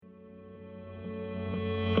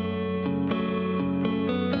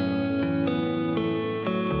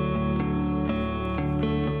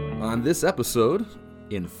On this episode,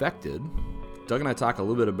 Infected, Doug and I talk a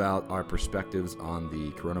little bit about our perspectives on the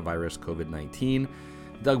coronavirus COVID-19.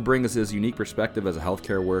 Doug brings his unique perspective as a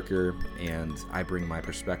healthcare worker, and I bring my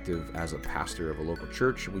perspective as a pastor of a local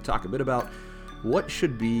church. We talk a bit about what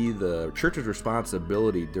should be the church's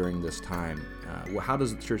responsibility during this time. How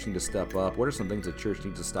does the church need to step up? What are some things the church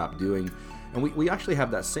needs to stop doing? And we actually have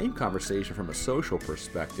that same conversation from a social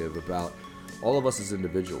perspective about all of us as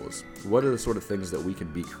individuals. What are the sort of things that we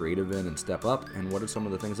can be creative in and step up, and what are some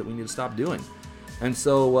of the things that we need to stop doing? And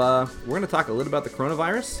so we're going to talk a little about the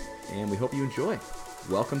coronavirus, and we hope you enjoy.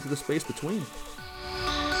 Welcome to The Space Between.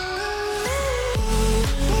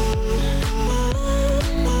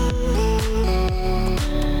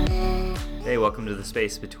 Hey, welcome to The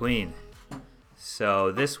Space Between.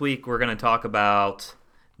 So this week we're going to talk about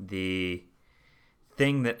the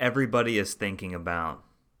thing that everybody is thinking about,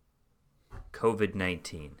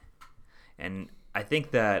 COVID-19. And I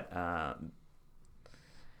think that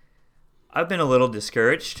I've been a little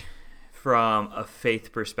discouraged from a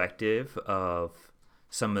faith perspective of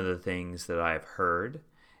some of the things that I've heard.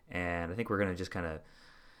 And I think we're going to just kind of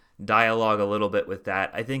dialogue a little bit with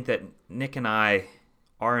that. I think that Nick and I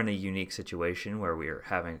are in a unique situation where we're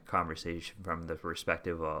having a conversation from the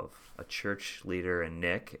perspective of a church leader and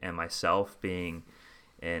Nick and myself being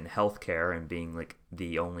in healthcare and being like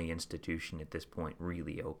the only institution at this point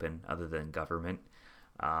really open other than government,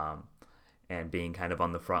 and being kind of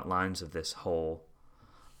on the front lines of this whole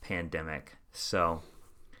pandemic. So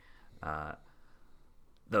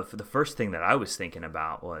the first thing that I was thinking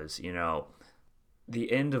about was,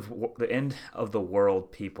 the end of the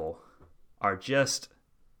world people are just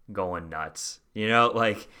going nuts,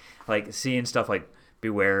 like seeing stuff like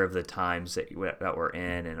beware of the times that we're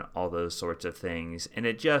in and all those sorts of things. And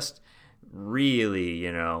it just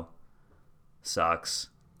really, sucks.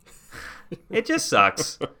 It just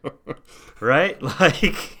sucks. Right?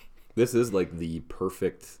 Like, this is like the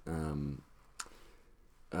perfect,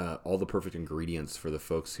 all the perfect ingredients for the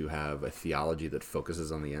folks who have a theology that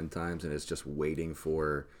focuses on the end times and is just waiting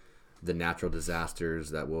for the natural disasters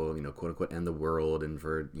that will, quote unquote, end the world, and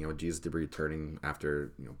for, Jesus to be returning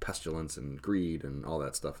after, pestilence and greed and all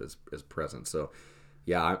that stuff is present. So,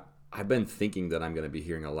 yeah, I've been thinking that I'm going to be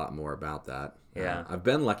hearing a lot more about that. Yeah. I've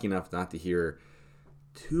been lucky enough not to hear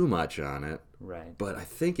too much on it. Right. But I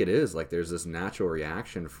think it is like there's this natural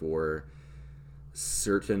reaction for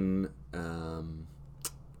certain,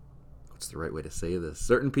 what's the right way to say this?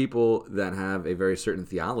 Certain people that have a very certain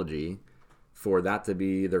theology, for that to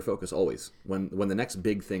be their focus always. When the next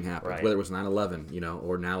big thing happens, right, whether it was 9/11,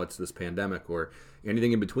 or now it's this pandemic or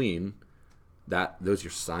anything in between, those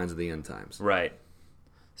are signs of the end times. Right.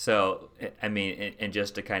 So, I mean, and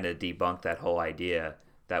just to kind of debunk that whole idea,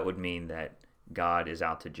 that would mean that God is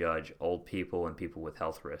out to judge old people and people with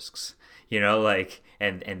health risks,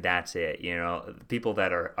 and that's it. People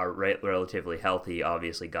that are relatively healthy,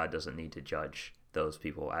 obviously God doesn't need to judge those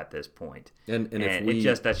people at this point. And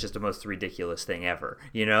that's just the most ridiculous thing ever,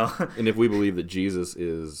 And if we believe that Jesus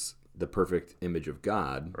is the perfect image of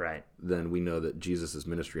God, right, then we know that Jesus'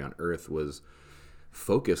 ministry on earth was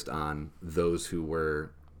focused on those who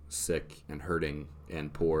were sick and hurting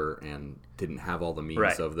and poor and didn't have all the means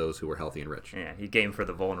right, of those who were healthy and rich. Yeah, he came for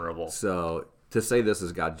the vulnerable. So to say this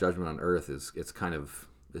is God's judgment on earth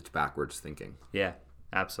it's backwards thinking. Yeah,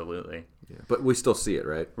 absolutely. Yeah, but we still see it,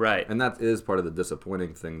 right? Right. And that is part of the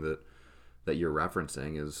disappointing thing that you're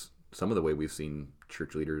referencing, is some of the way we've seen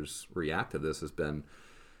church leaders react to this has been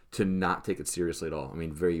to not take it seriously at all. I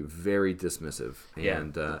mean, very, very dismissive. Yeah.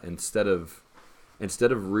 And instead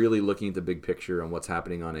of really looking at the big picture on what's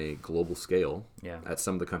happening on a global scale, yeah, at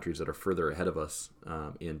some of the countries that are further ahead of us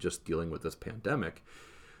in just dealing with this pandemic,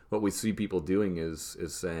 what we see people doing is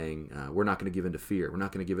saying, we're not going to give in to fear. We're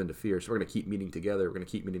not going to give in to fear. So we're going to keep meeting together. We're going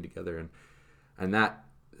to keep meeting together. And that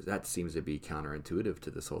seems to be counterintuitive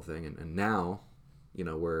to this whole thing. And now,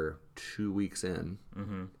 we're 2 weeks in,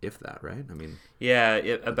 mm-hmm, if that, right? I mean, yeah,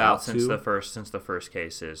 since the first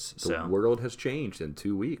cases. The world has changed in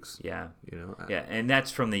 2 weeks. Yeah. Yeah. And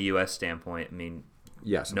that's from the U.S. standpoint. I mean,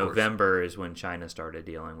 yes, November is when China started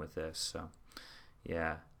dealing with this. So,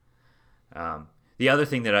 yeah. The other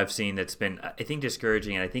thing that I've seen that's been, I think,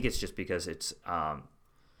 discouraging, and I think it's just because it's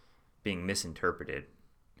being misinterpreted,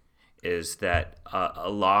 is that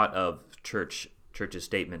a lot of church's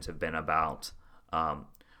statements have been about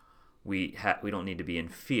we don't need to be in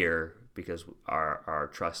fear because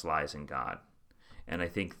our trust lies in God, and I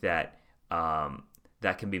think that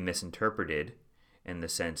that can be misinterpreted in the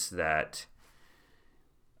sense that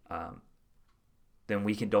then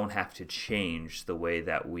we don't have to change the way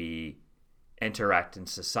that we interact in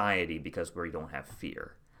society because we don't have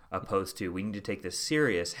fear. opposed to we need to take this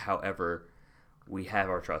serious. However, we have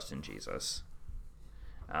our trust in Jesus.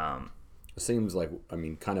 It seems like, I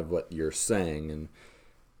mean, kind of what you're saying, and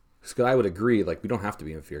Scott, I would agree, like, we don't have to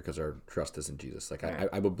be in fear because our trust is in Jesus. Like, Right.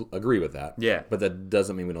 I would agree with that. Yeah. But that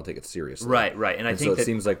doesn't mean we don't take it seriously. Right. And I think so it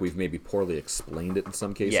seems like we've maybe poorly explained it in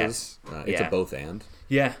some cases. Yes. It's Yeah. a both and.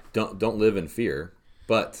 Yeah. Don't live in fear,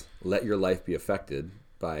 but let your life be affected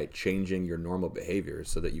by changing your normal behaviors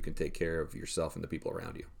so that you can take care of yourself and the people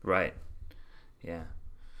around you. Right. Yeah.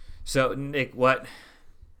 So, Nick, what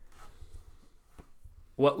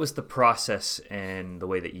was the process and the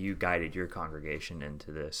way that you guided your congregation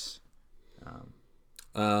into this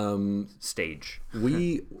stage?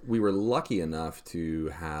 We were lucky enough to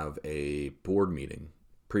have a board meeting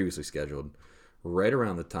previously scheduled right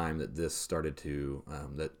around the time that this started to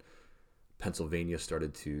that Pennsylvania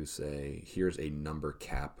started to say, here's a number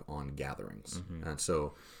cap on gatherings. And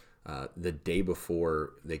so the day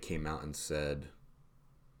before they came out and said,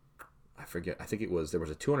 I forget, I think there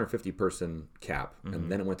was a 250 person cap,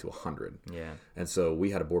 and then it went to 100. Yeah. And so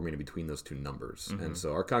we had a board meeting between those two numbers. And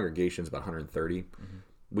so our congregation is about 130.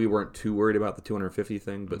 We weren't too worried about the 250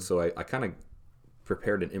 thing, but so I kind of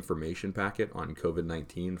prepared an information packet on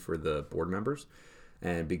COVID-19 for the board members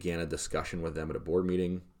and began a discussion with them at a board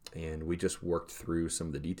meeting. And we just worked through some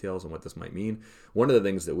of the details on what this might mean. One of the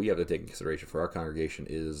things that we have to take in consideration for our congregation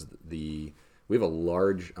is we have a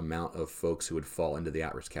large amount of folks who would fall into the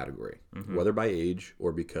at-risk category, whether by age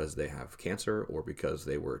or because they have cancer or because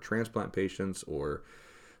they were transplant patients or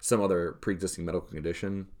some other pre-existing medical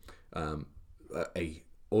condition. A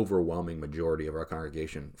overwhelming majority of our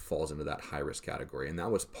congregation falls into that high-risk category. And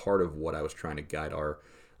that was part of what I was trying to guide our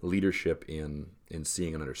leadership in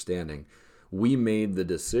seeing and understanding. We made the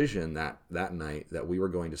decision that night that we were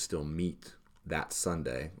going to still meet that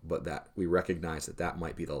Sunday, but that we recognized that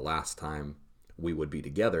might be the last time we would be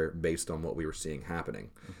together based on what we were seeing happening.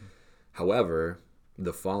 However,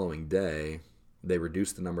 the following day, they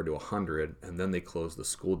reduced the number to 100, and then they closed the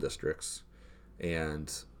school districts.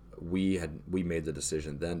 And we made the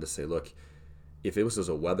decision then to say, look, if it was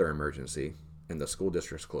a weather emergency and the school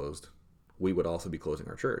districts closed, we would also be closing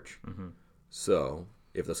our church. So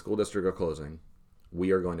if the school district are closing,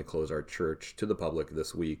 we are going to close our church to the public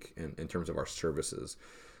this week in terms of our services.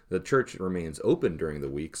 The church remains open during the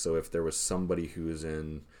week, so if there was somebody who is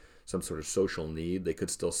in some sort of social need, they could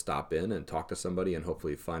still stop in and talk to somebody and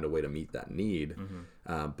hopefully find a way to meet that need,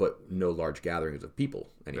 but no large gatherings of people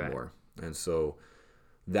anymore. Right. And so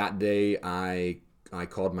that day, I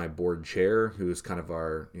called my board chair, who's kind of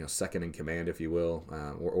our second in command, if you will,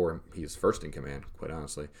 or he's first in command, quite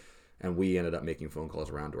honestly. And we ended up making phone calls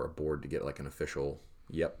around to our board to get like an official,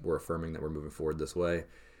 yep, we're affirming that we're moving forward this way.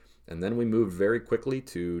 And then we moved very quickly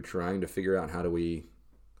to trying to figure out how do we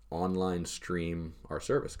online stream our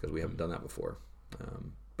service, because we haven't done that before.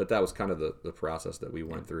 But that was kind of the process that we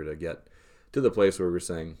went through to get to the place where we were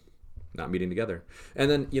saying, not meeting together. And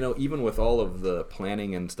then, even with all of the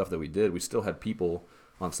planning and stuff that we did, we still had people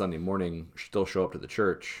on Sunday morning still show up to the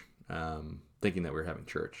church thinking that we were having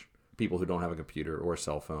church. People who don't have a computer or a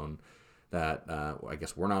cell phone that I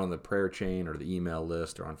guess we're not on the prayer chain or the email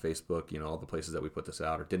list or on Facebook, all the places that we put this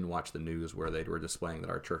out, or didn't watch the news where they were displaying that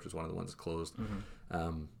our church was one of the ones that closed,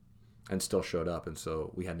 and still showed up. And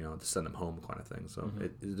so we had, to send them home kind of thing. So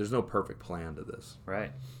there's no perfect plan to this.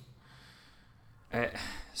 Right.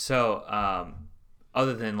 So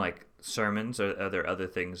other than like sermons, are there other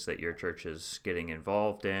things that your church is getting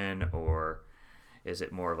involved in, or is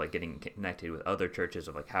it more of like getting connected with other churches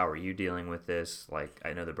of like, how are you dealing with this? Like,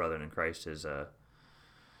 I know the Brethren in Christ is a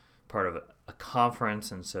part of a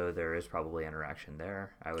conference, and so there is probably interaction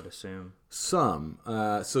there, I would assume. Some.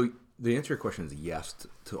 So the answer to your question is yes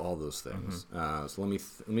to all those things. So let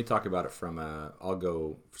me talk about it from I'll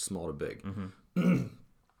go small to big.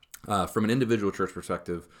 From an individual church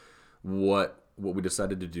perspective, what we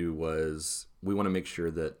decided to do was we want to make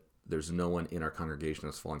sure that there's no one in our congregation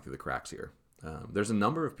that's falling through the cracks here. There's a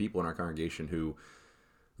number of people in our congregation who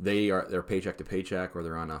they're paycheck to paycheck, or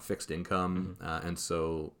they're on a fixed income, and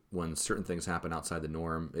so when certain things happen outside the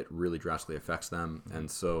norm, it really drastically affects them.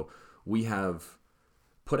 And so we have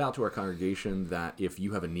put out to our congregation that if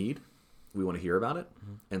you have a need, we want to hear about it.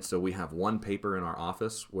 And so we have one paper in our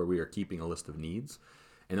office where we are keeping a list of needs.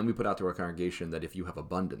 And then we put out to our congregation that if you have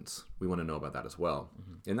abundance, we want to know about that as well.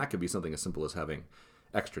 And that could be something as simple as having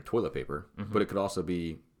extra toilet paper, but it could also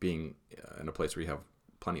be being in a place where you have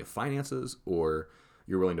plenty of finances, or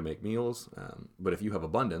you're willing to make meals. But if you have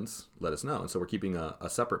abundance, let us know. And so we're keeping a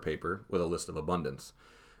separate paper with a list of abundance.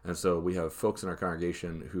 And so we have folks in our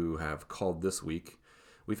congregation who have called this week.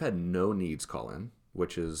 We've had no needs call in,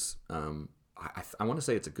 which is I want to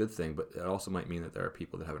say it's a good thing, but it also might mean that there are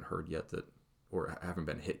people that haven't heard yet or haven't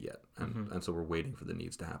been hit yet. And so we're waiting for the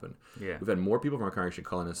needs to happen. Yeah. We've had more people from our congregation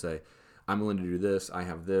call in and say, I'm willing to do this. I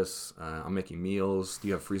have this. I'm making meals. Do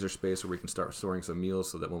you have freezer space where we can start storing some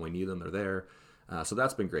meals so that when we need them, they're there? So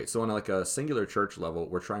that's been great. So on like a singular church level,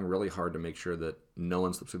 we're trying really hard to make sure that no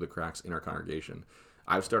one slips through the cracks in our congregation.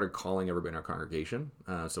 I've started calling everybody in our congregation.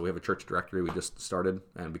 So we have a church directory we just started,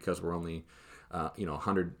 and because we're only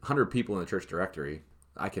 100 people in the church directory,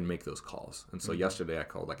 I can make those calls. And so yesterday I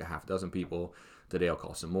called like a half dozen people. Today I'll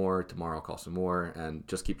call some more. Tomorrow I'll call some more, and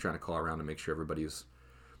just keep trying to call around to make sure everybody's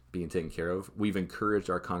being taken care of. We've encouraged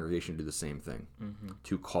our congregation to do the same thing,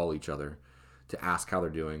 to call each other, to ask how they're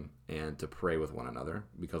doing, and to pray with one another,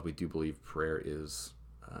 because we do believe prayer is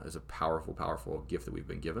a powerful, powerful gift that we've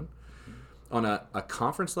been given. On a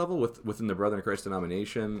conference level within the Brethren of Christ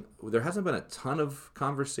denomination, there hasn't been a ton of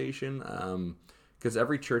conversation because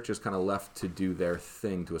every church is kind of left to do their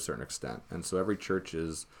thing to a certain extent. And so every church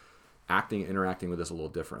is interacting with us a little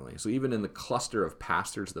differently. So even in the cluster of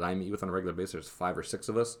pastors that I meet with on a regular basis, there's 5 or 6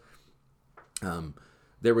 of us.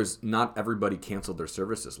 There was not everybody canceled their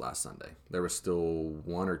services last Sunday. There was still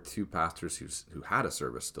 1 or 2 pastors who had a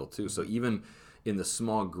service still too. So even in the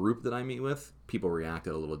small group that I meet with, people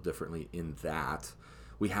reacted a little differently in that.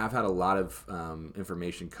 We have had a lot of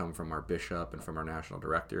information come from our bishop and from our national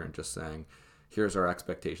director, and just saying, here's our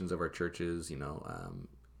expectations of our churches.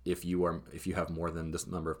 If you have more than this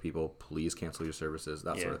number of people, please cancel your services,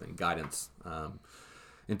 that sort of thing, guidance.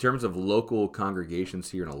 In terms of local congregations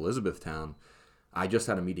here in Elizabethtown, I just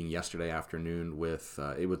had a meeting yesterday afternoon with,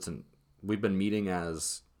 we've been meeting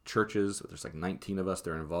as churches. There's like 19 of us.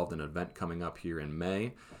 They're involved in an event coming up here in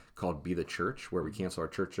May called Be the Church, where we cancel our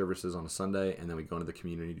church services on a Sunday, and then we go into the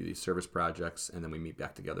community, do these service projects, and then we meet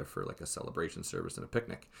back together for like a celebration service and a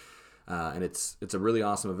picnic. And it's a really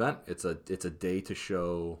awesome event. It's a day to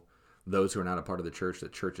show those who are not a part of the church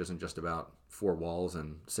that church isn't just about 4 walls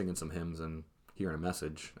and singing some hymns and hearing a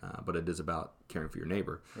message, but it is about caring for your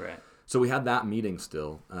neighbor. Right. So we had that meeting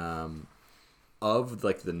still. Of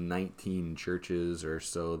like the 19 churches or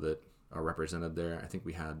so that are represented there, I think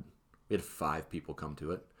we had 5 people come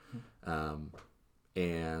to it,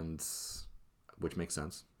 and which makes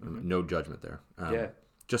sense. No judgment there.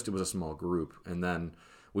 Just it was a small group, and then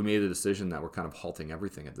we made the decision that we're kind of halting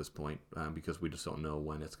everything at this point because we just don't know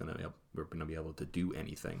when we're going to be able to do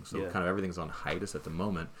anything. So kind of everything's on hiatus at the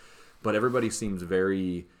moment, but everybody seems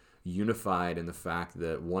very unified in the fact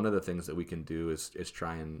that one of the things that we can do is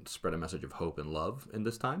try and spread a message of hope and love in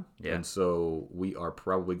this time. And so we are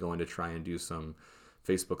probably going to try and do some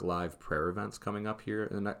Facebook Live prayer events coming up here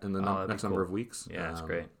in the next number of weeks. Yeah, that's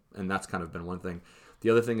great. And that's kind of been one thing. The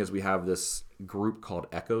other thing is we have this group called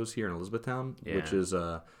Echoes here in Elizabethtown, which is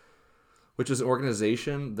an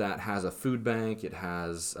organization that has a food bank. It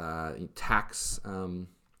has tax,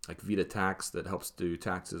 like Vita Tax, that helps do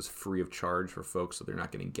taxes free of charge for folks, so they're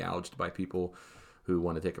not getting gouged by people who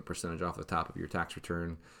want to take a percentage off the top of your tax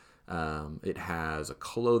return. It has a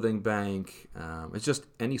clothing bank. It's just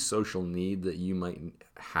any social need that you might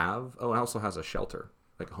have. Oh, it also has a shelter,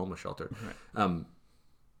 like a homeless shelter. Right.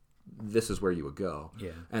 This is where you would go.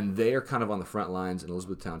 Yeah. And they are kind of on the front lines in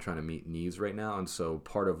Elizabethtown trying to meet needs right now. And so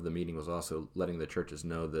part of the meeting was also letting the churches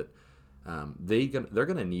know that they're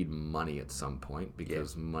going to need money at some point,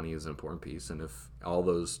 because money is an important piece. And if all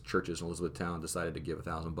those churches in Elizabethtown decided to give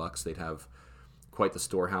 $1,000, they'd have quite the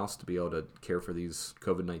storehouse to be able to care for these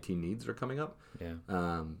COVID-19 needs that are coming up.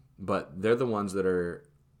 Yeah. But they're the ones that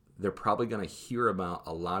they're probably going to hear about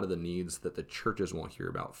a lot of the needs that the churches won't hear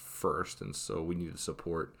about first. And so we need to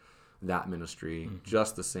support that ministry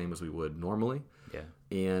just the same as we would normally,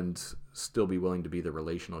 and still be willing to be the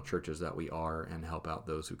relational churches that we are and help out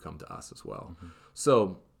those who come to us as well.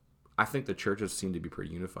 So I think the churches seem to be pretty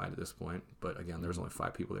unified at this point, but again, there was only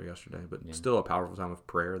 5 people there yesterday, but still a powerful time of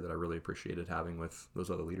prayer that I really appreciated having with those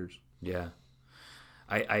other leaders. Yeah.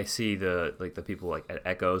 I see the people like at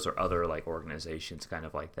Echoes or other like organizations kind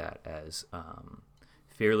of like that as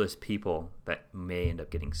fearless people that may end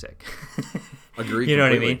up getting sick. Agreed. You know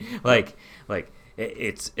completely. What I mean? Like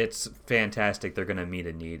it's fantastic. They're going to meet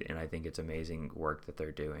a need, and I think it's amazing work that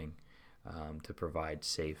they're doing to provide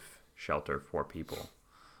safe shelter for people.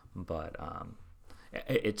 But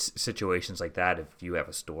it's situations like that. If you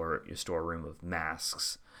have your storeroom of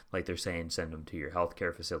masks, like they're saying, send them to your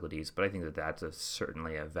healthcare facilities. But I think that's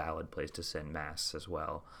certainly a valid place to send masks as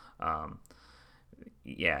well.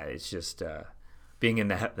 It's just being in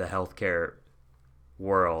the healthcare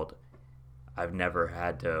world, I've never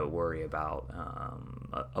had to worry about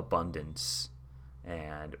abundance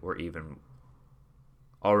or even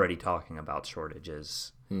already talking about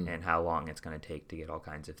shortages and how long it's going to take to get all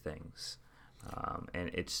kinds of things. And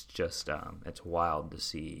it's just, it's wild to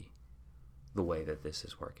see the way that this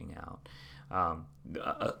is working out.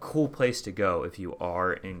 A cool place to go if you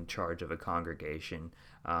are in charge of a congregation.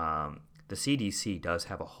 The CDC does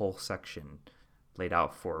have a whole section laid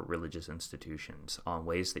out for religious institutions on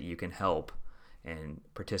ways that you can help and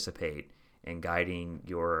participate in guiding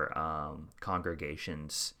your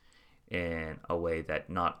congregations in a way that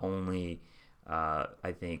not only,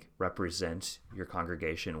 I think, represents your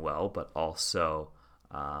congregation well, but also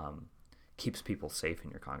keeps people safe in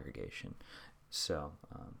your congregation. So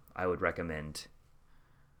I would recommend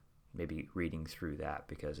maybe reading through that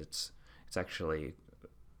because it's actually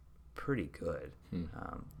pretty good,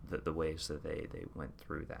 the ways that they went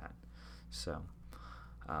through that. So,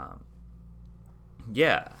 I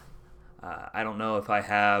don't know if I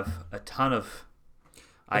have a ton of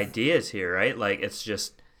ideas here, right? Like, it's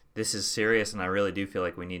just, this is serious, and I really do feel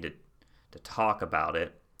like we need to talk about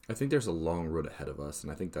it. I think there's a long road ahead of us,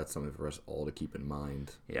 and I think that's something for us all to keep in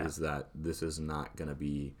mind, is that this is not going to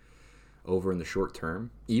be over in the short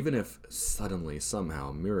term. Even if suddenly,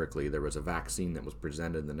 somehow, miraculously, there was a vaccine that was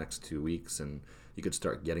presented in the next 2 weeks, and you could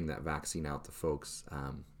start getting that vaccine out to folks,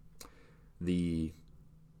 the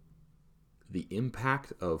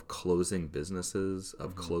impact of closing businesses,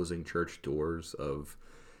 of closing church doors, of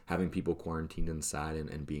having people quarantined inside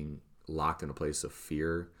and being locked in a place of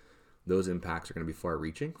fear, those impacts are going to be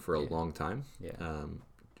far-reaching for a long time,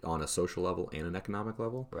 on a social level and an economic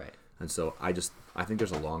level. Right. And so I think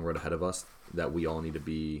there's a long road ahead of us that we all need to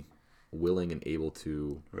be willing and able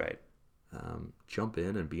to jump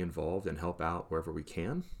in and be involved and help out wherever we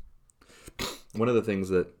can. One of the things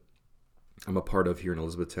that I'm a part of here in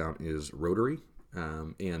Elizabethtown is Rotary.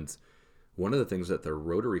 And one of the things that the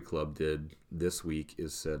Rotary Club did this week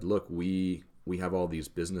is said, look, we have all these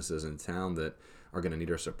businesses in town that are going to need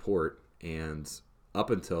our support. And up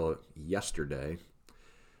until yesterday,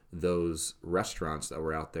 those restaurants that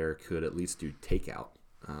were out there could at least do takeout.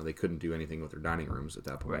 They couldn't do anything with their dining rooms at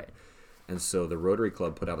that point. Right. And so the Rotary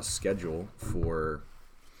Club put out a schedule for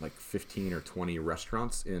like 15 or 20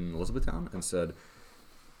 restaurants in Elizabethtown and said,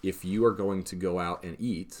 if you are going to go out and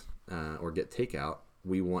eat or get takeout,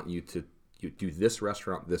 we want you to do this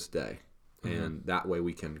restaurant this day. And that way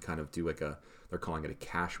we can kind of do like they're calling it a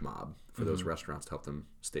cash mob for those restaurants to help them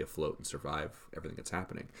stay afloat and survive everything that's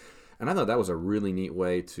happening. And I thought that was a really neat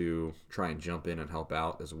way to try and jump in and help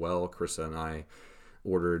out as well. Carissa and I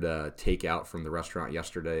ordered takeout from the restaurant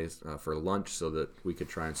yesterday for lunch so that we could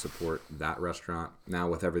try and support that restaurant. Now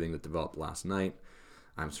with everything that developed last night,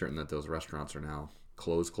 I'm certain that those restaurants are now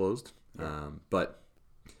closed. Yeah. But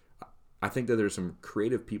I think that there's some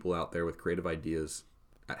creative people out there with creative ideas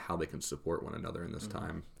at how they can support one another in this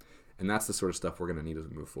time. And that's the sort of stuff we're going to need as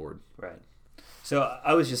we move forward. Right. So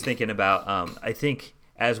I was just thinking about, I think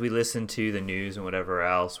as we listen to the news and whatever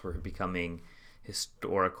else, we're becoming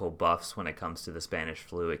historical buffs when it comes to the Spanish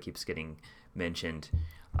flu. It keeps getting mentioned.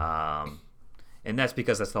 And that's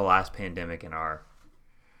because that's the last pandemic in our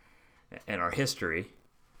history.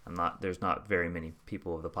 There's not very many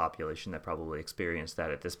people of the population that probably experienced that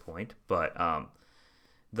at this point, but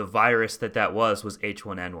the virus that was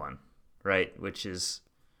H1N1, right? Which is,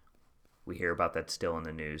 we hear about that still in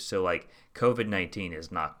the news. So like COVID-19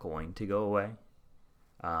 is not going to go away.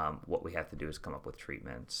 What we have to do is come up with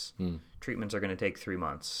treatments. Treatments are going to take 3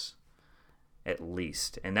 months at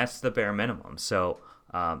least, and that's the bare minimum. So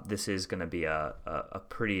this is going to be a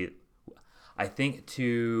pretty, I think,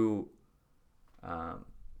 to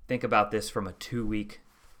think about this from a 2 week,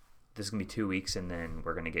 this is going to be 2 weeks and then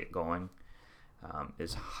we're going to get going,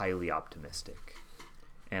 is highly optimistic.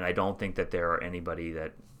 And I don't think that there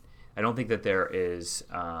is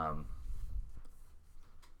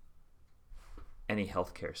any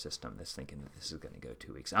healthcare system that's thinking that this is going to go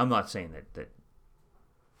 2 weeks. I'm not saying that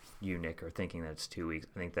you, Nick, are thinking that it's 2 weeks.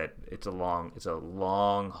 I think that it's a long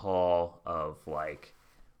haul of like,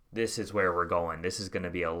 this is where we're going. This is going to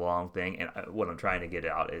be a long thing. And what I'm trying to get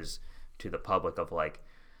out is to the public of like,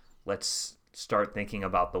 let's start thinking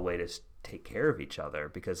about the way to take care of each other,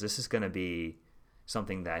 because this is going to be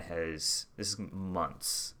something this is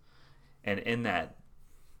months. And in that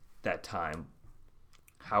time,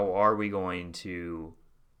 how are we going to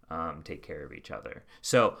take care of each other?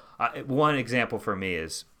 So one example for me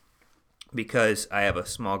is, because I have a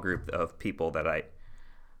small group of people that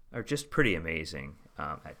are just pretty amazing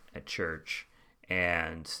at church,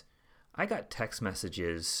 and I got text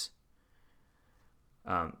messages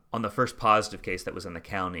on the first positive case that was in the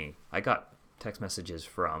county. I got text messages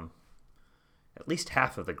from at least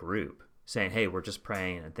half of the group saying, "Hey, we're just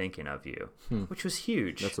praying and thinking of you," which was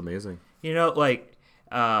huge. That's amazing. Like,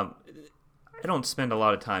 I don't spend a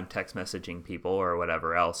lot of time text messaging people or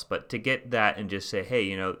whatever else, but to get that and just say,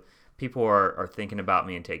 "Hey, people are thinking about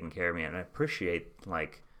me and taking care of me," and I appreciate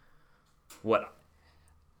like what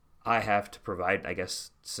I have to provide, I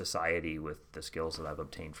guess, society with the skills that I've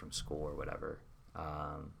obtained from school or whatever,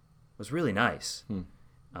 was really nice.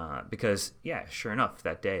 Because, yeah, sure enough,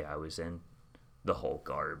 that day I was in the whole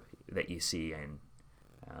garb that you see in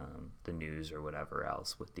the news or whatever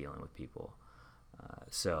else with dealing with people.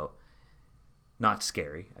 So, not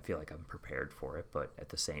scary. I feel like I'm prepared for it, but at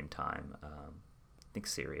the same time, I think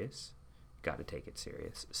serious. Got to take it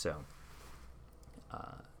serious. So,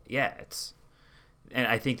 yeah, and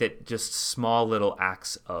I think that just small little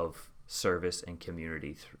acts of service and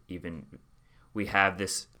community, even we have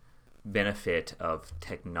this benefit of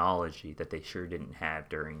technology that they sure didn't have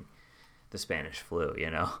during the Spanish flu,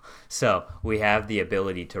 So we have the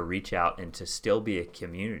ability to reach out and to still be a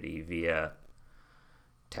community via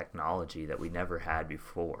technology that we never had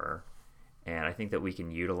before. And I think that we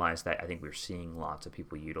can utilize that. I think we're seeing lots of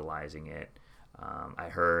people utilizing it. I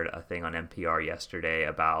heard a thing on NPR yesterday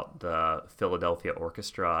about the Philadelphia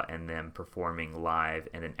Orchestra and them performing live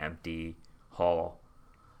in an empty hall.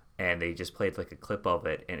 And they just played like a clip of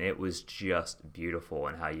it, and it was just beautiful.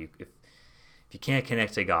 And how if you can't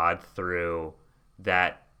connect to God through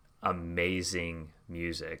that amazing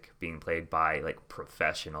music being played by like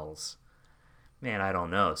professionals, man, I don't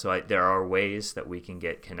know. So there are ways that we can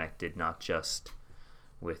get connected, not just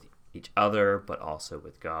with each other, but also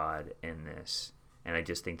with God in this. And I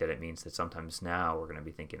just think that it means that sometimes now we're going to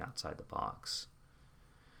be thinking outside the box.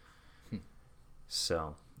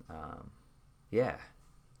 So, yeah.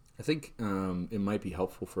 I think it might be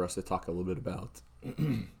helpful for us to talk a little bit about,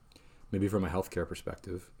 maybe from a healthcare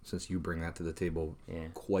perspective, since you bring that to the table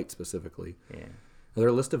quite specifically. Yeah. Are there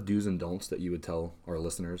a list of do's and don'ts that you would tell our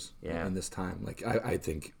listeners in this time? Like, I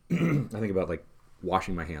think about like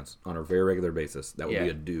washing my hands on a very regular basis. That would be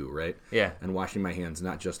a do, right? Yeah. And washing my hands,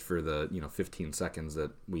 not just for the 15 seconds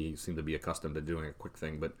that we seem to be accustomed to doing a quick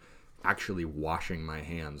thing, but actually washing my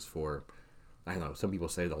hands for, I don't know, some people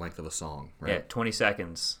say the length of a song, right? Yeah, 20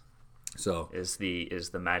 seconds. So is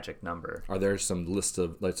the magic number. Are there some lists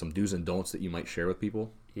of like some do's and don'ts that you might share with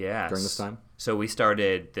people? Yes. During this time? So we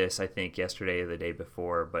started this, I think, yesterday or the day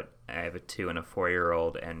before, but I have a 2 and a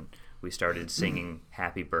 4-year-old, and we started singing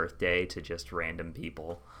happy birthday to just random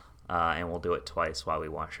people, and we'll do it twice while we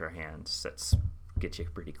wash our hands. That's gets you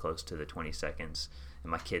pretty close to the 20 seconds,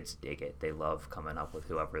 and my kids dig it. They love coming up with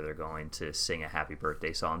whoever they're going to sing a happy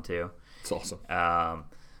birthday song to. It's awesome.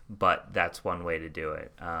 But that's one way to do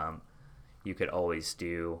it. You could always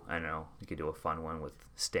do, I don't know, you could do a fun one with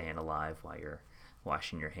staying alive while you're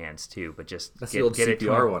washing your hands too, but just that's the old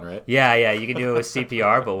CPR one, right? Yeah, you can do it with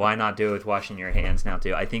CPR, but why not do it with washing your hands now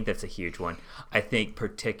too? I think that's a huge one. I think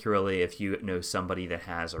particularly if you know somebody that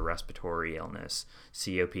has a respiratory illness,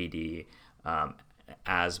 COPD,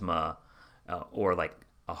 asthma, or like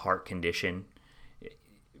a heart condition,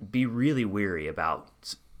 be really weary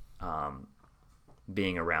about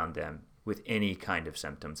being around them with any kind of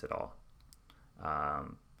symptoms at all.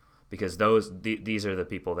 Because these are the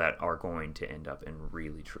people that are going to end up in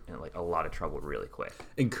really like a lot of trouble really quick.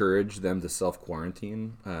 Encourage them to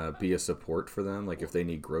self-quarantine, be a support for them. Like if they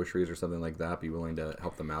need groceries or something like that, be willing to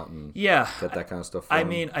help them out and get that kind of stuff for I them.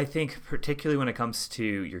 mean, I think particularly when it comes to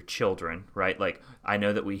your children, right? Like I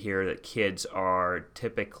know that we hear that kids are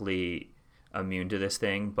typically immune to this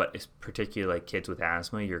thing, but it's particularly like kids with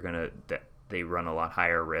asthma, they run a lot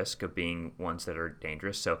higher risk of being ones that are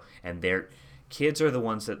dangerous. So, and kids are the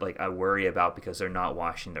ones that like I worry about because they're not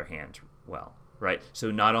washing their hands well, right? So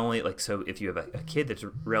not only like, so if you have a kid that's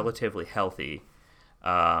relatively healthy,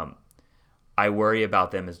 I worry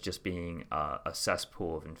about them as just being a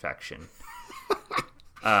cesspool of infection.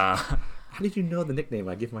 How did you know the nickname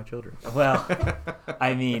I give my children? Well,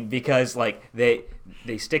 I mean, because like they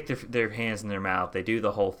stick their hands in their mouth, they do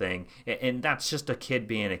the whole thing, and that's just a kid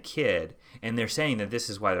being a kid. And they're saying that this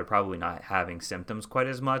is why they're probably not having symptoms quite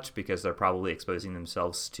as much, because they're probably exposing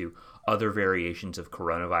themselves to other variations of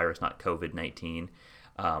coronavirus, not COVID-19,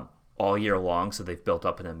 all year long. So they've built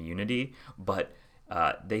up an immunity, but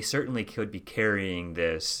they certainly could be carrying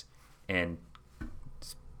this and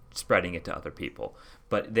spreading it to other people.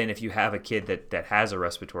 But then if you have a kid that has a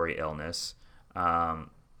respiratory illness,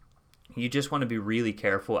 you just want to be really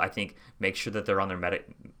careful. I think make sure that they're on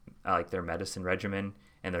their medicine regimen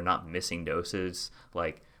and they're not missing doses.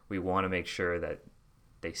 Like we want to make sure that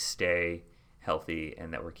they stay healthy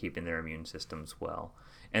and that we're keeping their immune systems well.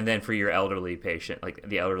 And then for your elderly patient, like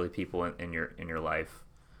the elderly people in your life,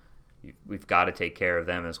 we've got to take care of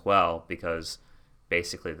them as well, because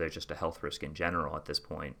basically they're just a health risk in general at this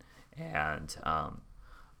point. And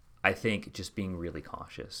I think just being really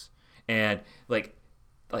cautious, and like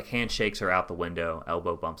handshakes are out the window,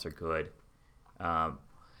 elbow bumps are good.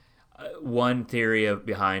 One theory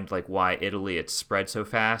behind like why Italy it's spread so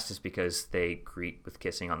fast is because they greet with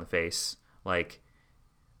kissing on the face. Like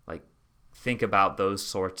think about those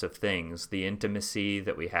sorts of things, the intimacy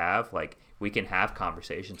that we have. Like we can have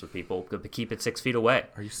conversations with people, but keep it 6 feet away.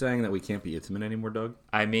 Are you saying that we can't be intimate anymore, Doug?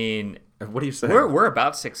 I mean, what are you saying? We're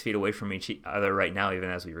about 6 feet away from each other right now, even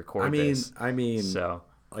as we record this. I mean, so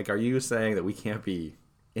like, are you saying that we can't be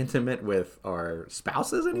intimate with our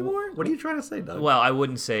spouses anymore? What are you trying to say, Doug? Well, I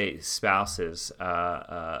wouldn't say spouses.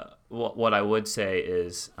 What I would say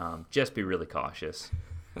is just be really cautious,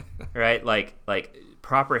 right? Like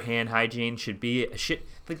proper hand hygiene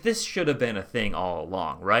this should have been a thing all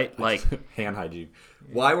along, right? Like hand hygiene.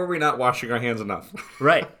 Why were we not washing our hands enough?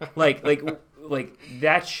 Right. Like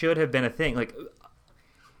that should have been a thing. Like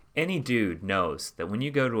any dude knows that when you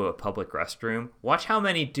go to a public restroom, watch how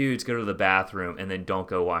many dudes go to the bathroom and then don't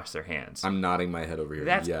go wash their hands. I'm nodding my head over here.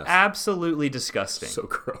 That's yes. Absolutely disgusting. So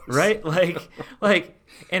gross. Right?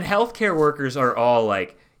 And healthcare workers are all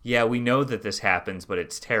like, yeah, we know that this happens, but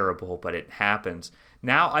it's terrible, but it happens.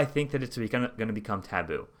 Now I think that it's going to become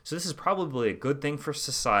taboo. So this is probably a good thing for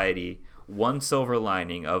society. One silver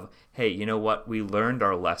lining of, hey, you know what? We learned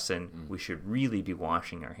our lesson. We should really be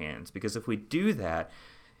washing our hands, because if we do that,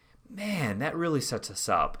 man, that really sets us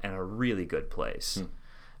up in a really good place.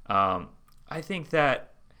 I think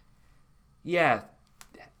that, yeah,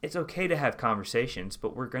 it's okay to have conversations,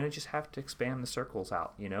 but we're going to just have to expand the circles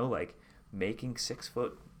out, like making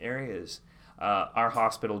 6-foot areas. Our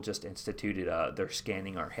hospital just instituted, they're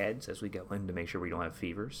scanning our heads as we go in to make sure we don't have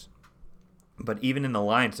fevers. But even in the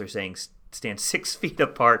lines, they're saying stand 6 feet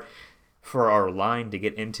apart for our line to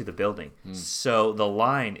get into the building. So the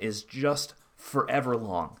line is just forever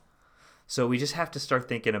long. So we just have to start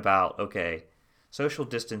thinking about, okay, social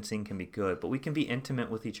distancing can be good, but we can be intimate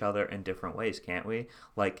with each other in different ways, can't we?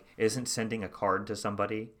 Like, isn't sending a card to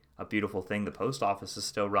somebody a beautiful thing? The post office is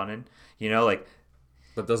still running,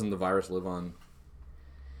 But doesn't the virus live on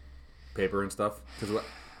paper and stuff? Because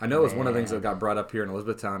I know it's one of the things that got brought up here in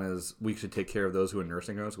Elizabethtown is we should take care of those who are in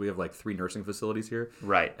nursing homes. We have like 3 nursing facilities here.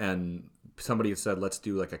 Right. And somebody said, let's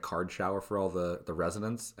do like a card shower for all the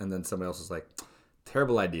residents. And then somebody else was like,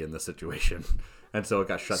 terrible idea in this situation. And so it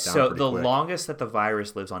got shut down pretty quick. Longest that the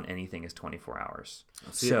virus lives on anything is 24 hours.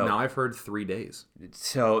 Now I've heard 3 days.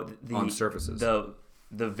 So on surfaces.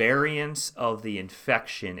 The variance of the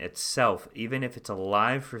infection itself, even if it's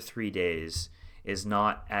alive for 3 days, is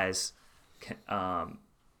not as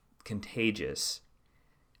contagious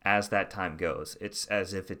as that time goes. It's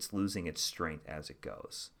as if it's losing its strength as it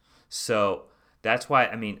goes. So that's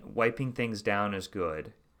why, wiping things down is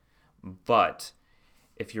good. But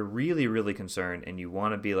if you're really, really concerned and you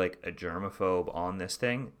want to be like a germaphobe on this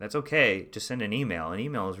thing, that's okay. Just send an email. An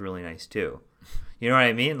email is really nice too. You know what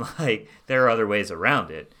I mean? Like, there are other ways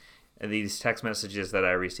around it. And these text messages that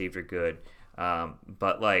I received are good.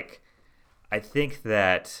 But like, I think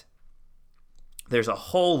that there's a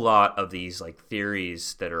whole lot of these like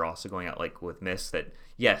theories that are also going out, like with myths that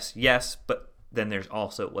yes, but then there's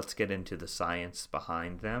also, let's get into the science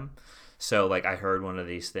behind them. So like I heard one of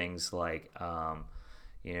these things like,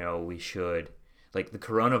 we should, like the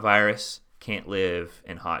coronavirus can't live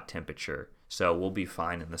in hot temperature, so we'll be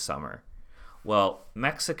fine in the summer. Well,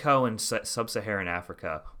 Mexico and sub-Saharan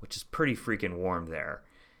Africa, which is pretty freaking warm there,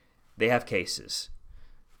 they have cases.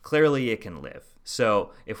 Clearly it can live.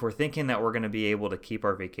 So if we're thinking that we're going to be able to keep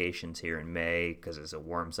our vacations here in May because as it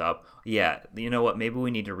warms up, yeah, you know what, maybe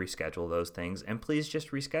we need to reschedule those things, and please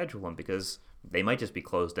just reschedule them because they might just be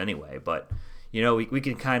closed anyway. But, we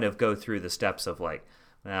can kind of go through the steps of like,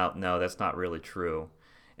 well, no, that's not really true.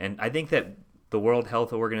 And I think that the World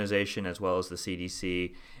Health Organization, as well as the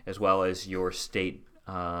CDC, as well as your state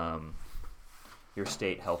health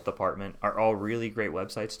department, are all really great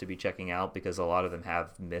websites to be checking out, because a lot of them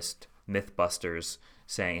have mythbusters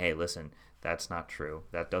saying, hey, listen, that's not true.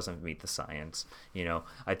 That doesn't meet the science.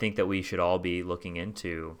 I think that we should all be looking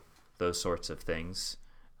into those sorts of things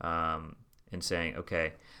and saying,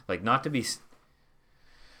 okay, like not to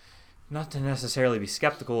necessarily be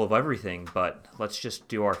skeptical of everything, but let's just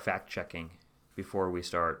do our fact checking before we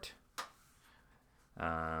start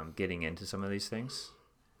getting into some of these things.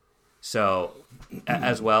 So,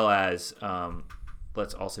 as well as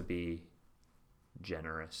let's also be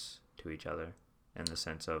generous to each other in the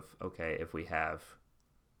sense of, okay, if we have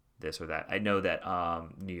this or that. I know that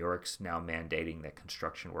New York's now mandating that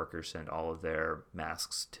construction workers send all of their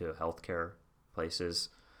masks to healthcare places.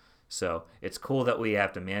 So it's cool that we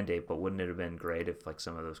have to mandate, but wouldn't it have been great if like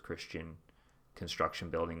some of those Christian construction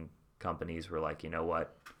building companies were like, you know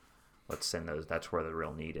what, let's send those. That's where the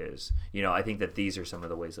real need is. You know, I think that these are some of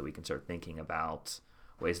the ways that we can start thinking about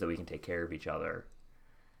ways that we can take care of each other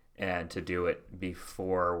and to do it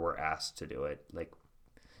before we're asked to do it. Like,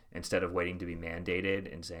 instead of waiting to be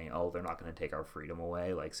mandated and saying, oh, they're not going to take our freedom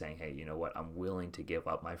away, like saying, hey, you know what, I'm willing to give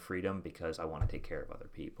up my freedom because I want to take care of other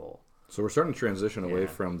people. So we're starting to transition away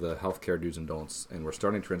from the healthcare do's and don'ts, and we're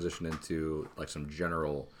starting to transition into like some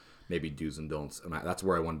general maybe do's and don'ts, and that's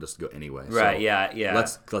where I wanted us to go anyway. Right? So yeah.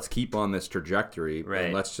 Let's keep on this trajectory,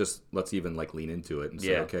 right? And let's even like lean into it and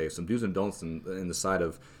say, okay, some do's and don'ts in the side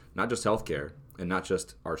of not just healthcare and not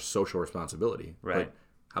just our social responsibility, right? But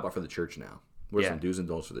how about for the church now? What are some do's and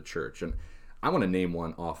don'ts for the church? And I want to name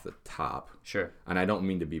one off the top. Sure. And I don't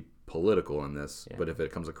mean to be political in this, but if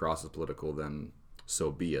it comes across as political, then so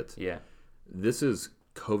be it. Yeah. This is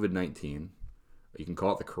COVID-19. You can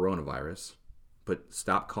call it the coronavirus, but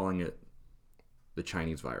stop calling it the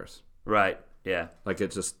Chinese virus. Right. Yeah. Like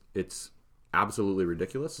it's absolutely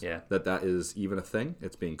ridiculous that is even a thing.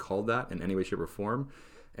 It's being called that in any way, shape, or form.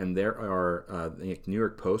 And there are, the New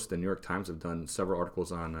York Post and New York Times have done several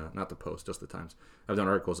articles on, not the Post, just the Times, have done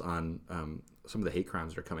articles on some of the hate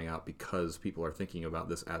crimes that are coming out because people are thinking about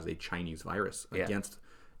this as a Chinese virus against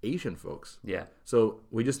Asian folks. Yeah. So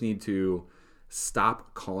we just need to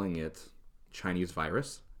stop calling it Chinese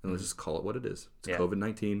virus and let's just call it what it is. It's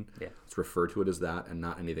COVID-19. Yeah. Let's refer to it as that and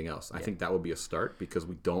not anything else. I think that would be a start because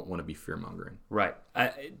we don't want to be fear-mongering. Right.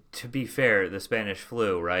 To be fair, the Spanish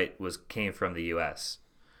flu, right, came from the U.S.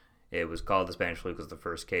 It was called the Spanish flu because the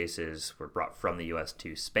first cases were brought from the U.S.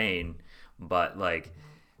 to Spain. But, like,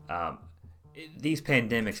 these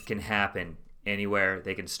pandemics can happen anywhere.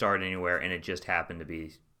 They can start anywhere, and it just happened to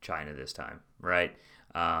be China this time, right?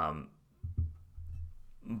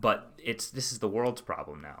 But this is the world's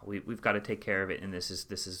problem now. We've got to take care of it, and this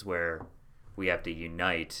is where we have to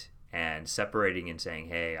unite. And separating and saying,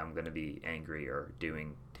 hey, I'm going to be angry or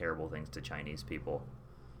doing terrible things to Chinese people,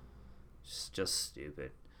 it's just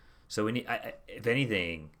stupid. So we need, if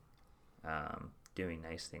anything, doing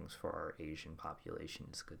nice things for our Asian population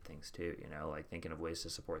is good things too. You know, like thinking of ways to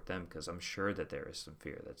support them because I'm sure that there is some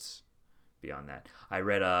fear that's beyond that. I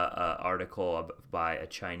read a article by a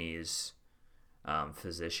Chinese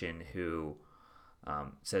physician who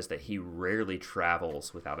says that he rarely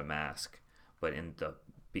travels without a mask, but in the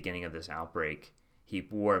beginning of this outbreak, he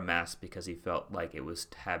wore a mask because he felt like it was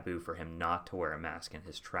taboo for him not to wear a mask in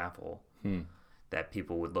his travel. That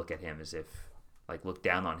people would look at him as if, like, look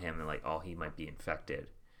down on him and like, oh, he might be infected.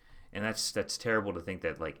 And that's terrible to think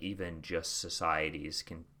that, like, even just societies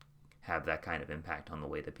can have that kind of impact on the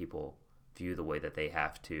way that people view the way that they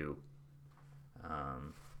have to,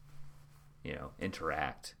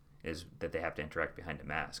 interact, is that they have to interact behind a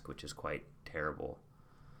mask, which is quite terrible.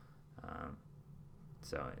 Do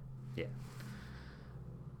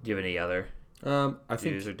you have any other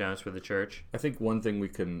do's or don'ts for the church? I think one thing we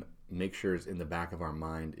can make sure is in the back of our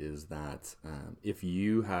mind is that if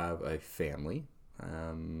you have a family,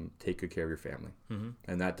 take good care of your family.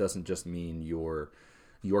 And that doesn't just mean your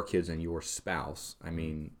kids and your spouse. I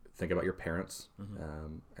mean, think about your parents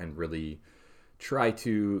and really try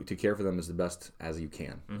to care for them as the best as you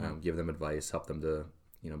can. Give them advice, help them to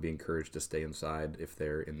be encouraged to stay inside if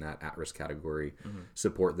they're in that at-risk category.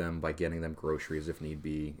 Support them by getting them groceries if need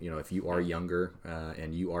be. If you are younger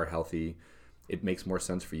and you are healthy, it makes more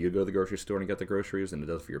sense for you to go to the grocery store and get the groceries than it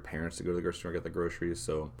does for your parents to go to the grocery store and get the groceries.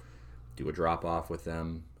 So do a drop-off with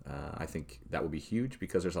them. I think that would be huge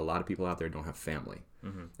because there's a lot of people out there who don't have family.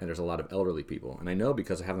 And there's a lot of elderly people. And I know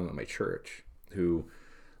because I have them at my church who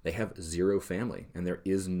they have zero family and there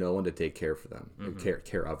is no one to take care for them,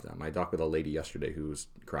 care of them. I talked with a lady yesterday who was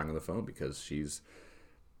crying on the phone because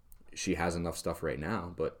she has enough stuff right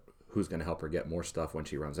now, but who's going to help her get more stuff when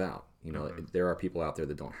she runs out? There are people out there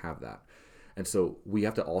that don't have that. And so we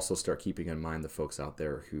have to also start keeping in mind the folks out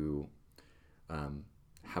there who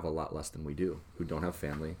have a lot less than we do, who don't have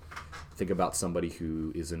family. Think about somebody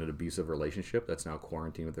who is in an abusive relationship that's now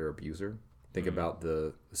quarantined with their abuser. Think about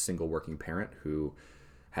the single working parent who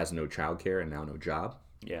has no childcare and now no job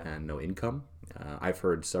and no income. I've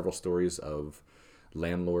heard several stories of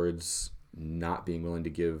landlords not being willing to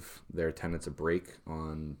give their tenants a break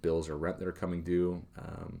on bills or rent that are coming due.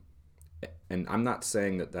 And I'm not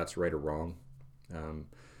saying that that's right or wrong.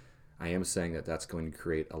 I am saying that that's going to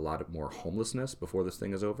create a lot more homelessness before this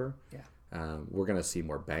thing is over. We're going to see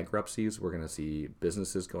more bankruptcies. We're going to see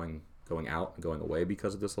businesses going going out and going away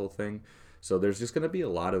because of this whole thing. So there's just going to be a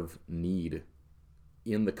lot of need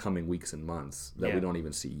in the coming weeks and months that we don't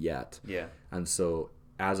even see yet. Yeah. And so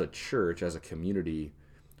as a church, as a community,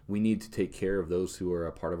 we need to take care of those who are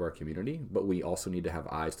a part of our community, but we also need to have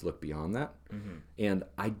eyes to look beyond that. Mm-hmm. And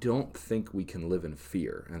I don't think we can live in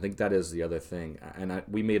fear. And I think that is the other thing. And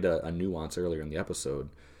we made a nuance earlier in the episode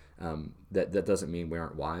that doesn't mean we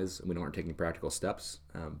aren't wise and we aren't taking practical steps,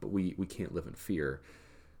 but we can't live in fear.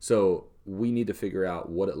 So we need to figure out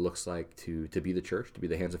what it looks like to be the church, to be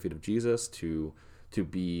the hands and feet of Jesus, to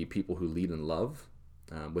be people who lead in love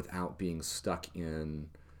without being stuck in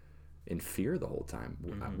fear the whole time.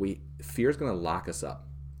 Mm-hmm. Fear is going to lock us up.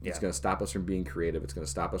 It's going to stop us from being creative. It's going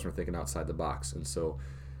to stop us from thinking outside the box. And so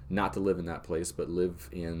not to live in that place, but live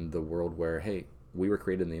in the world where, hey, we were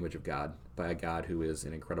created in the image of God by a God who is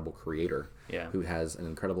an incredible creator, who has an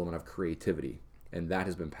incredible amount of creativity, and that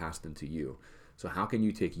has been passed into you. So how can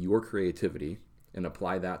you take your creativity and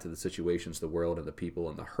apply that to the situations, the world, and the people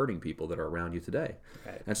and the hurting people that are around you today?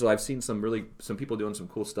 Right. And so I've seen some people doing some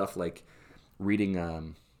cool stuff, like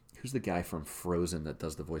reading, who's the guy from Frozen that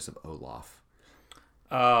does the voice of Olaf?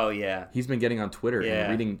 Oh, yeah. He's been getting on Twitter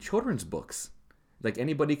and reading children's books. Like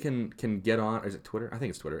anybody can get on, is it Twitter? I think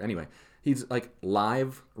it's Twitter. Anyway, he's like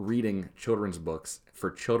live reading children's books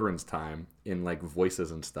for children's time in like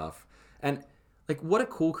voices and stuff. And like, what a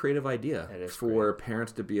cool creative idea for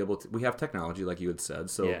parents to be able to. We have technology, like you had said,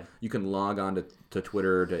 so you can log on to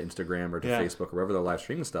Twitter, to Instagram, or to Facebook, or wherever they're live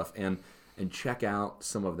streaming stuff, and check out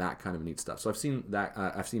some of that kind of neat stuff. So I've seen that.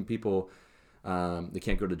 I've seen people. They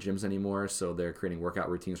can't go to gyms anymore, so they're creating workout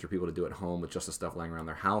routines for people to do at home with just the stuff laying around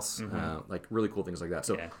their house, like really cool things like that.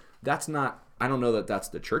 So that's not. I don't know that that's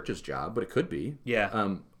the church's job, but it could be.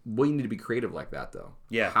 Yeah. We need to be creative like that, though.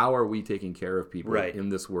 Yeah. How are we taking care of people in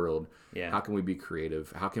this world? Yeah. How can we be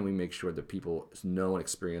creative? How can we make sure that people know and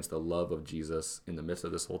experience the love of Jesus in the midst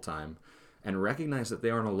of this whole time, and recognize that they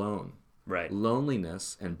aren't alone? Right.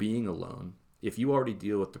 Loneliness and being alone. If you already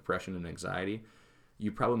deal with depression and anxiety,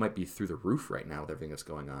 you probably might be through the roof right now with everything that's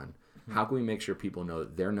going on. Mm-hmm. How can we make sure people know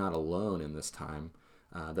that they're not alone in this time?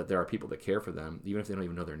 That there are people that care for them, even if they don't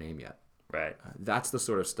even know their name yet. Right. That's the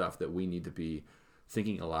sort of stuff that we need to be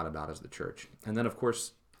thinking a lot about as the church. And then, of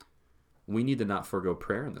course, we need to not forego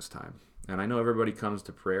prayer in this time. And I know everybody comes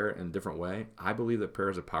to prayer in a different way. I believe that prayer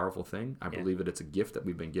is a powerful thing. I believe that it's a gift that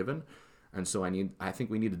we've been given. And so I think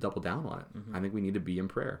we need to double down on it. Mm-hmm. I think we need to be in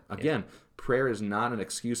prayer. Again, prayer is not an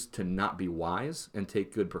excuse to not be wise and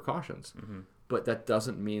take good precautions. Mm-hmm. But that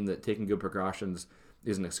doesn't mean that taking good precautions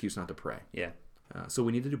is an excuse not to pray. Yeah. So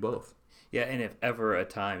we need to do both. Yeah, and if ever a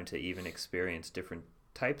time to even experience different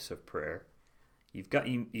types of prayer,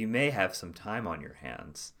 you may have some time on your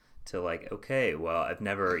hands to like, okay, well, I've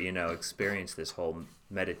never, experienced this whole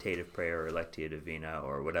meditative prayer or Lectio Divina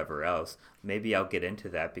or whatever else. Maybe I'll get into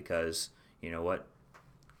that because, you know what,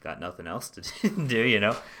 got nothing else to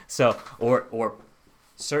do, So, or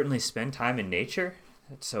certainly spend time in nature.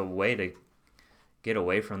 That's a way to get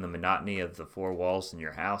away from the monotony of the four walls in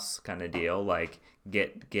your house kind of deal. Like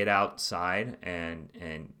get outside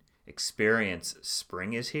and experience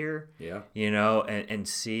spring is here. Yeah. And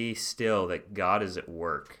see still that God is at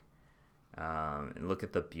work. And look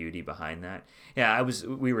at the beauty behind that. Yeah,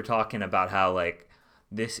 we were talking about how like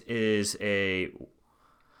this is a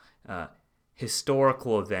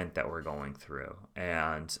historical event that we're going through,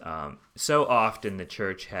 and so often the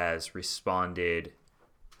church has responded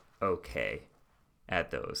okay at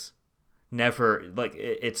those. Never, like,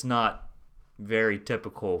 it's not very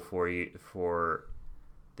typical for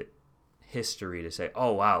the history to say,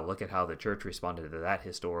 oh wow, look at how the church responded to that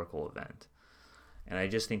historical event. And I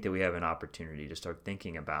just think that we have an opportunity to start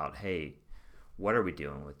thinking about, hey, what are we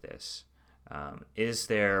doing with this? Is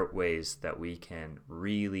there ways that we can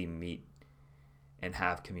really meet and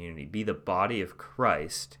have community, be the body of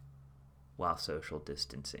Christ while social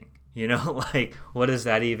distancing? Like, what does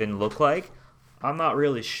that even look like? I'm not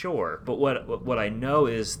really sure, but what I know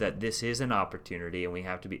is that this is an opportunity, and we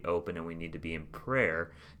have to be open, and we need to be in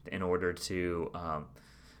prayer in order to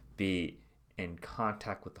be in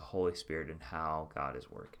contact with the Holy Spirit and how God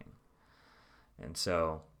is working. And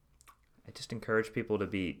so I just encourage people to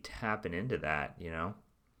be tapping into that,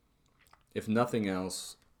 If nothing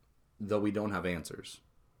else, though we don't have answers,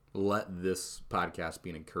 let this podcast be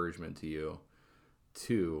an encouragement to you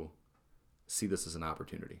to see this as an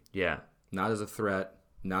opportunity. Yeah. Not as a threat,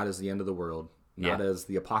 not as the end of the world, not as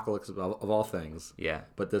the apocalypse of all things. Yeah.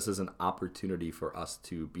 But this is an opportunity for us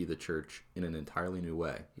to be the church in an entirely new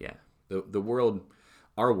way. Yeah. The world,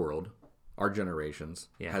 our generations,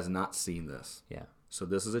 has not seen this. Yeah. So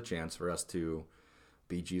this is a chance for us to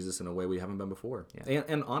be Jesus in a way we haven't been before. Yeah.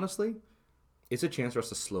 And honestly, it's a chance for us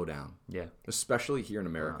to slow down. Yeah. Especially here in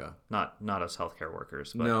America. Not us healthcare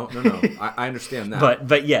workers. But. No. I understand that.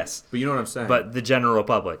 But yes. But you know what I'm saying. But the general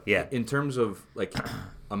public, yeah. In terms of like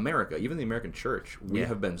America, even the American church, we Yeah.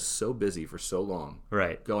 have been so busy for so long.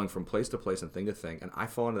 Right. Going from place to place and thing to thing. And I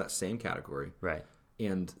fall into that same category. Right.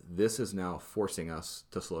 And this is now forcing us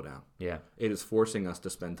to slow down. Yeah. It is forcing us to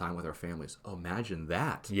spend time with our families. Oh, imagine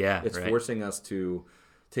that. Yeah, It's right. forcing us to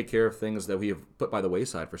take care of things that we have put by the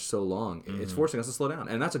wayside for so long. It's forcing us to slow down.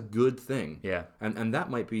 And that's a good thing. Yeah. And that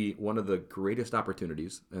might be one of the greatest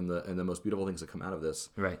opportunities and the most beautiful things that come out of this.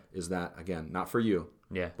 Right. Is that, again, not for you,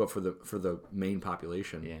 Yeah. but for the main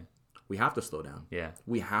population. Yeah. We have to slow down. Yeah.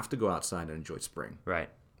 We have to go outside and enjoy spring Right.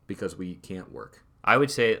 because we can't work. I would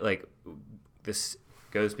say like this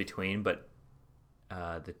goes between, but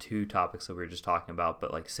the two topics that we were just talking about,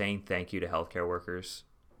 but like saying thank you to healthcare workers,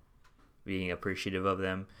 being appreciative of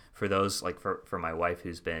them. For those, like for my wife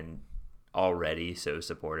who's been already so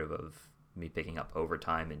supportive of me picking up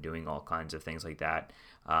overtime and doing all kinds of things like that,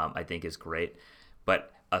 I think is great.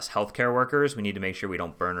 But us healthcare workers, we need to make sure we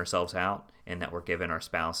don't burn ourselves out and that we're giving our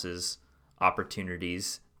spouses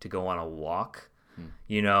opportunities to go on a walk,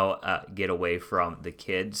 get away from the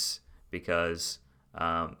kids, because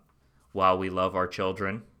while we love our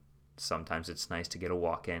children, sometimes it's nice to get a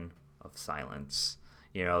walk in of silence.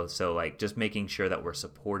 So like just making sure that we're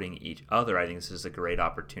supporting each other. I think this is a great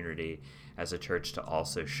opportunity as a church to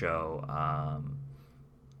also show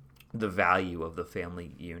the value of the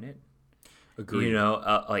family unit. Agreed.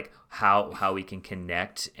 Like how we can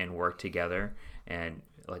connect and work together, and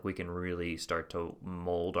like we can really start to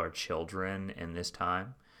mold our children in this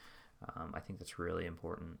time. I think that's really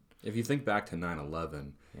important. If you think back to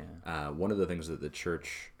 9/11, one of the things that the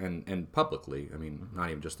church and publicly, I mean,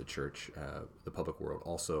 not even just the church, the public world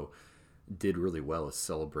also did really well is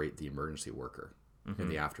celebrate the emergency worker in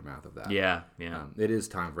the aftermath of that. Yeah. It is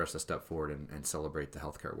time for us to step forward and celebrate the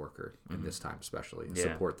healthcare worker in this time, especially. Yeah.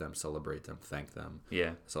 Support them, celebrate them, thank them.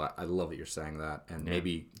 Yeah. So I love that you're saying that. And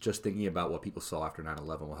maybe just thinking about what people saw after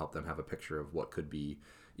 9/11 will help them have a picture of what could be,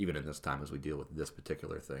 even in this time as we deal with this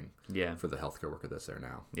particular thing, for the healthcare worker that's there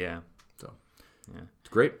now. Yeah. So, it's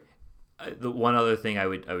great. The one other thing I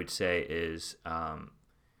would say is,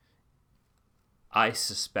 I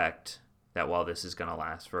suspect that while this is going to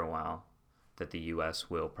last for a while, that the U.S.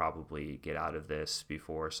 will probably get out of this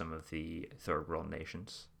before some of the third world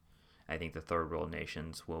nations. I think the third world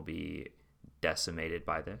nations will be decimated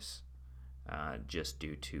by this, just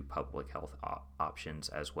due to public health options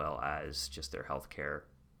as well as just their healthcare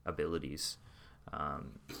abilities.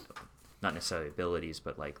 Not necessarily abilities,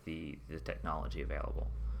 but like the technology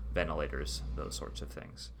available, ventilators, those sorts of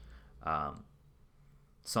things.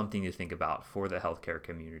 Something to think about for the healthcare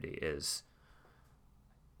community is,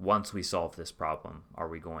 once we solve this problem, are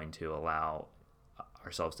we going to allow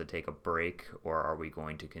ourselves to take a break, or are we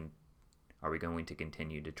going to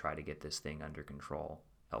continue to try to get this thing under control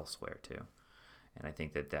elsewhere too? And I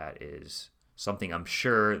think that is something I'm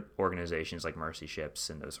sure organizations like Mercy Ships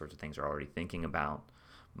and those sorts of things are already thinking about.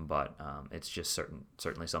 But it's just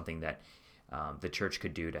certainly something that the church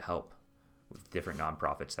could do to help with different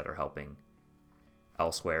nonprofits that are helping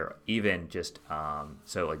elsewhere. Even just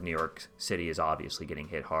so like New York City is obviously getting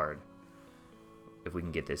hit hard. If we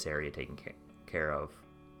can get this area taken care of,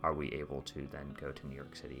 are we able to then go to New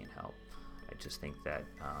York City and help? I just think that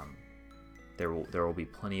there will be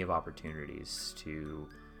plenty of opportunities to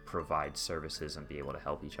provide services and be able to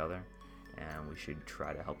help each other, and we should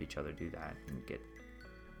try to help each other do that and get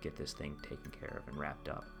this thing taken care of and wrapped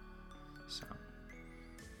up. So,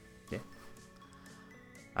 yeah.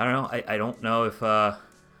 I don't know. I don't know if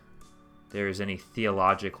there's any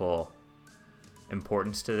theological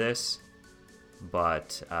importance to this,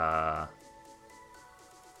 but I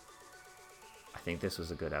think this was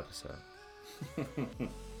a good episode.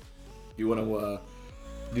 You want to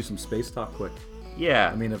do some space talk quick? Yeah.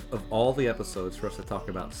 I mean, of all the episodes for us to talk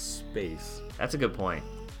about space, That's a good point.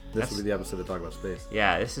 this would be the episode to talk about space.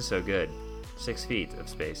 Yeah, this is so good. 6 feet of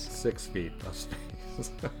space. 6 feet of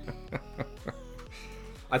space.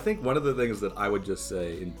 I think one of the things that I would just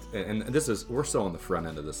say, and this is, we're still on the front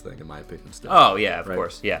end of this thing, in my opinion, still. Oh, yeah, of Right?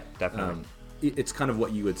 course. Yeah, definitely. It's kind of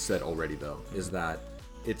what you had said already, though, is that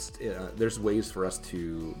there's ways for us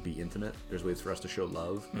to be intimate. There's ways for us to show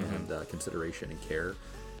love and consideration and care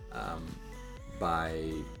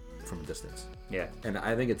from a distance. Yeah. And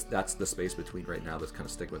I think that's the space between right now that's kind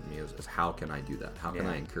of sticking with me is how can I do that? How can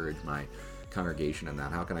I encourage my congregation in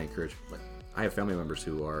that? How can I encourage, like, I have family members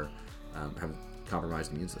who are have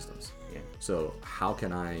compromised immune systems. Yeah. So how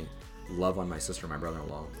can I love on my sister and my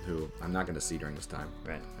brother-in-law, who I'm not going to see during this time,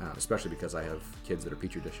 Right. Especially because I have kids that are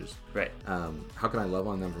petri dishes. Right. How can I love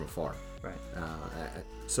on them from afar? Right.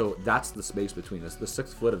 So that's the space between us, the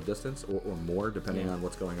 6 foot of distance or more, depending on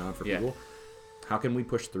what's going on for people. How can we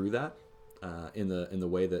push through that in the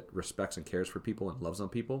way that respects and cares for people and loves on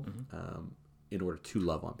people, in order to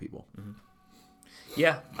love on people?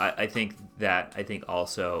 Yeah, I think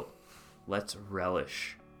also, let's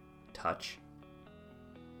relish touch.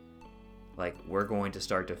 Like, we're going to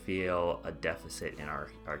start to feel a deficit in our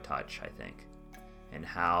touch, I think, and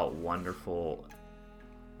how wonderful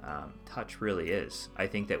touch really is. I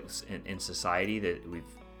think that in society that we've,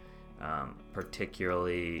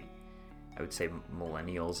 particularly, I would say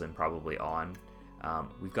millennials and probably on,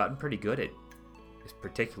 we've gotten pretty good at,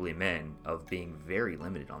 particularly men, of being very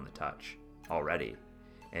limited on the touch already.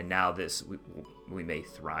 And now we may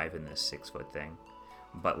thrive in this 6 foot thing,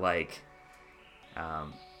 but like,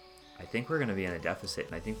 I think we're going to be in a deficit,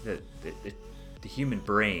 and I think that the human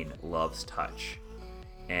brain loves touch,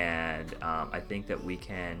 and I think that we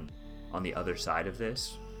can, on the other side of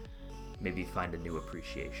this, maybe find a new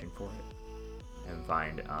appreciation for it, and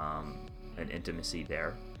find an intimacy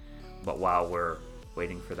there. But while we're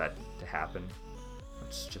waiting for that to happen,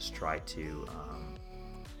 let's just try to,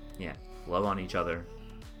 love on each other.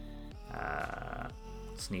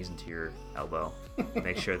 Sneeze into your elbow.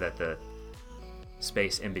 Make sure that the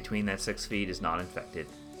space in between that 6 feet is not infected.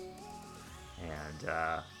 And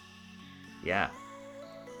I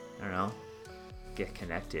don't know, get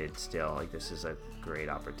connected still. Like, this is a great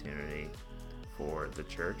opportunity for the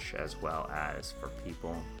church as well as for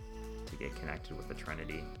people to get connected with the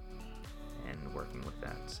Trinity and working with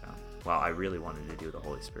that. So, well, I really wanted to do the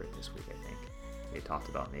Holy Spirit this week. I think we talked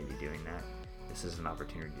about maybe doing that. This is an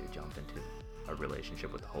opportunity to jump into a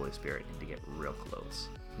relationship with the Holy Spirit and to get real close.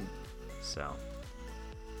 So,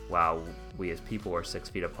 while we as people are 6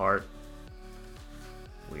 feet apart,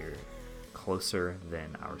 we're closer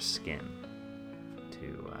than our skin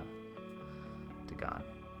to God.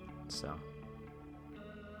 So,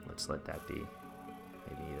 let's let that be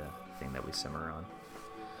maybe the thing that we simmer on.